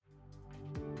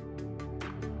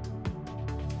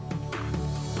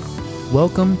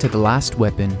Welcome to The Last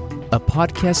Weapon, a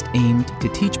podcast aimed to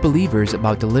teach believers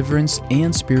about deliverance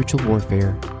and spiritual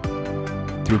warfare.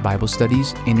 Through Bible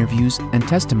studies, interviews, and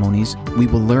testimonies, we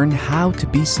will learn how to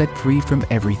be set free from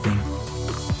everything.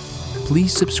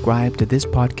 Please subscribe to this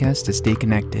podcast to stay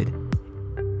connected.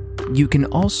 You can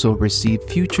also receive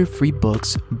future free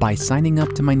books by signing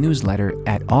up to my newsletter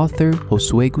at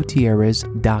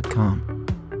authorjosuegutierrez.com.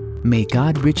 May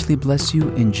God richly bless you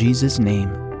in Jesus'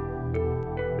 name.